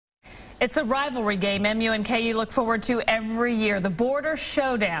It's a rivalry game MU and KU look forward to every year, the Border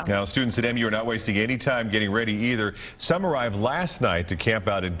Showdown. Now, students at MU are not wasting any time getting ready either. Some arrived last night to camp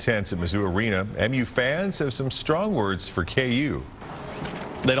out in tents at Mizzou Arena. MU fans have some strong words for KU.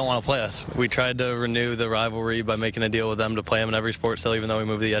 They don't want to play us. We tried to renew the rivalry by making a deal with them to play them in every sport still, even though we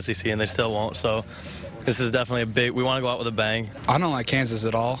moved to the SEC, and they still won't. So this is definitely we want to go out with a bang. I don't like Kansas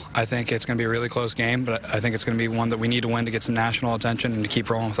at all. I think it's going to be a really close game, but I think it's going to be one that we need to win to get some national attention and to keep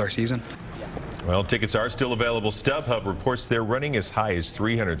rolling with our season. Well, tickets are still available. StubHub reports they're running as high as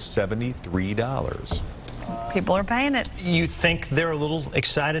 $373. People are paying it. You think they're a little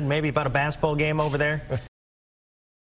excited maybe about a basketball game over there?